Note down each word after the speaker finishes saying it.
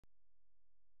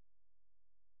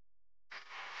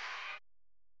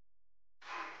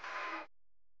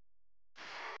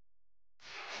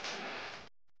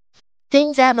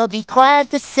Things that will be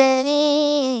quite the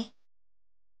same.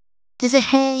 There's a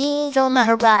haze on the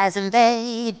horizon,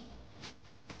 babe.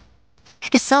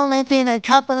 It's only been a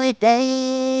couple of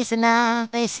days and now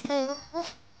they still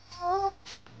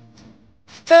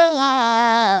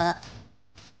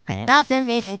and nothing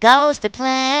really goes to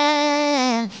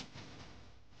plan.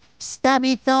 Stop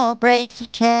me, don't break you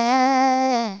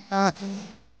can.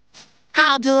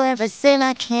 I'll do everything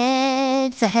I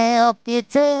can to help you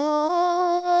do.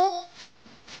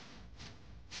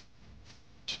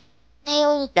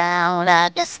 Kneel down, I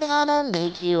just wanna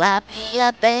make you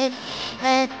happier, baby.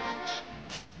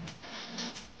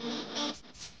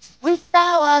 Wish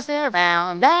I was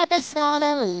around, I just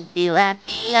wanna make you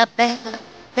happier,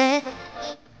 baby.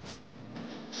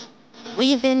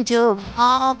 We've been doing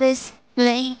all this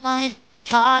late night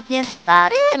talking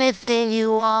about anything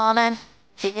you want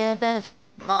till the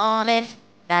morning.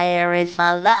 There is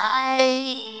my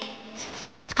life.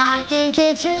 I can't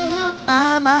get you off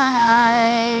my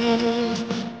mind.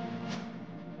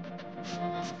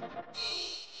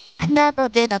 I never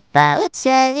been about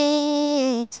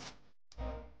change,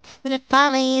 but it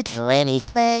finally to any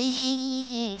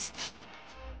place.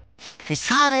 This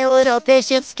Hollywood or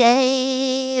Bishop's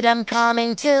Gate, I'm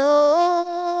coming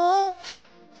to.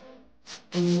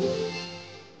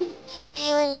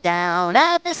 Feeling down,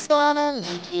 I just wanna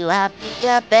make you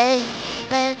happier,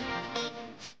 baby.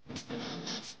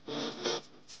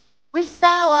 Wish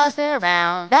I was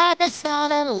around, I just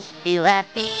wanna make you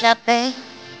happier, baby.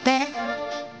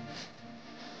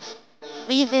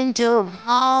 We've been doing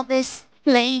all this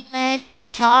late night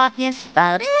talking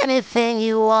about anything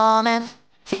you wanna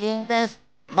till this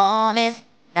morning.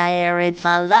 Now it's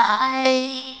my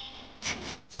life.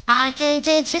 I can't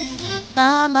get you off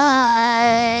my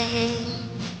mind.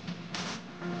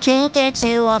 Can't get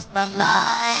you off my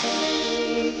mind.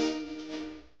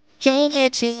 Can't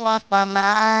get you off my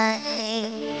mind.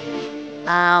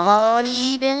 I won't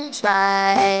even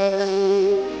try.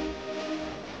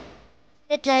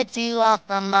 Can't get you off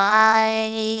my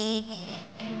mind.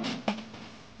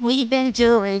 We've been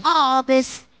doing all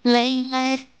this late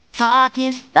night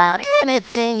talking about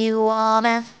anything you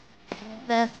wanna.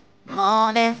 This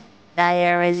morning,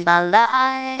 there is my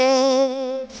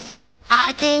life.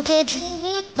 I can't get you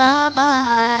off my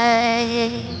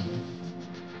mind.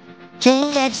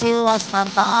 Can't get you off my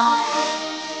mind.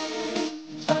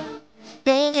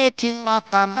 Can't get you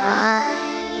off my mind.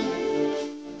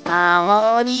 I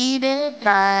won't even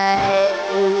try.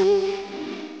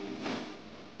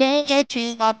 Can't get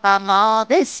you off my mind.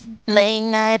 This late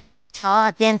night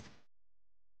talking.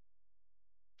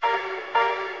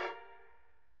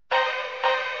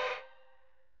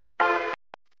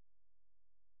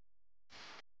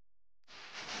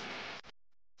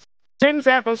 Things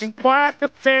that wasn't quite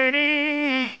the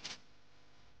same.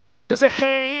 There's a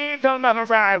haze on the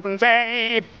horizon,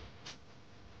 babe.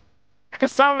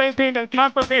 It's only been a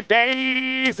couple of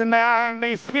days and I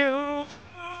miss you.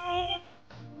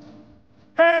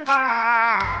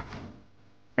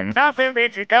 And nothing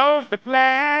really goes to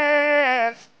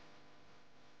plan.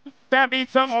 There'll be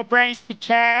some more breaks to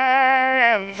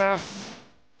chance.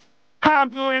 I'm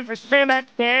doing everything I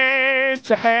can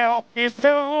to help you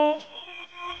through.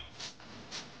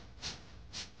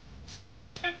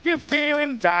 If you're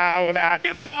feeling down, I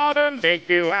just wanna make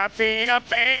you happier,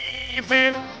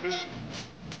 baby.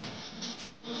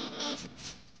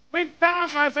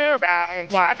 Without us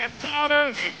around, I just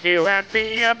wanna make you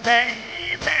happier,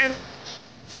 baby.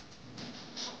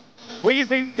 We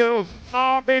think you'll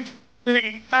all be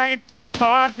late night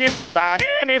talking about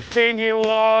anything you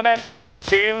wanna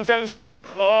till the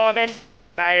morning.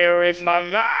 There is my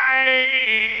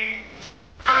life.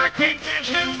 I can't get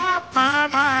you off my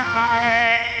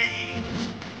mind.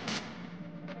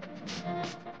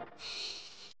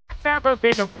 Never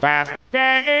been a bad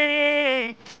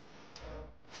day.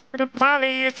 The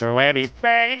party is already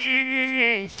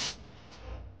paid.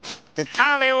 The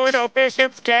Hollywood or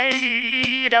Bishop's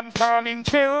Gate, I'm coming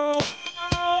to.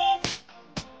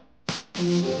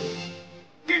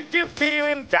 If you're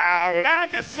feeling down, I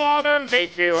just wanna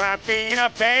make you happier,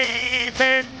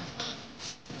 baby.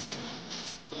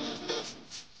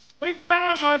 We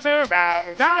found us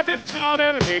around, I just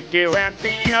wanna make you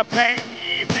happier,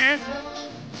 baby.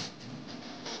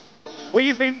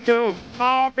 We've been doing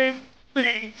all this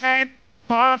late night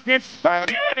talking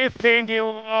about anything you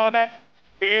wanna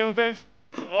feel this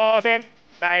morning.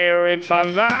 There in my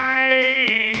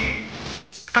life.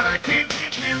 I can't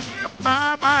get you off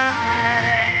my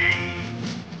mind.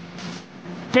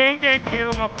 Can't get you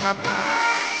off my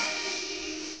mind.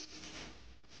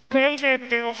 Can't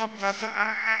get you off my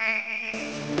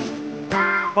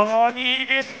mind. Morning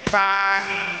is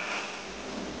fine.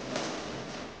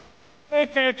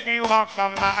 If you walk the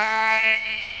line,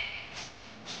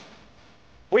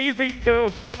 we think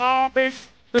to all this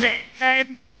late night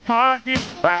talking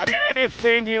about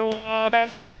anything you want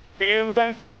and feel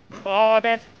that all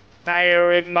that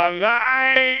fire in my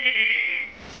life.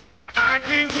 I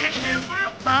can get you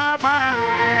out my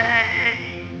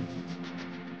mind.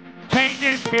 Take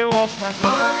it to off my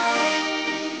mind.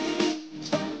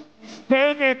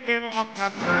 Take it to off my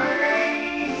mind.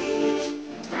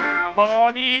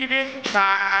 Morning is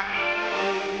fine.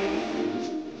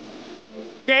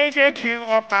 Take it to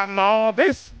off my mind.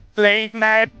 This late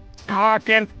night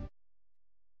talking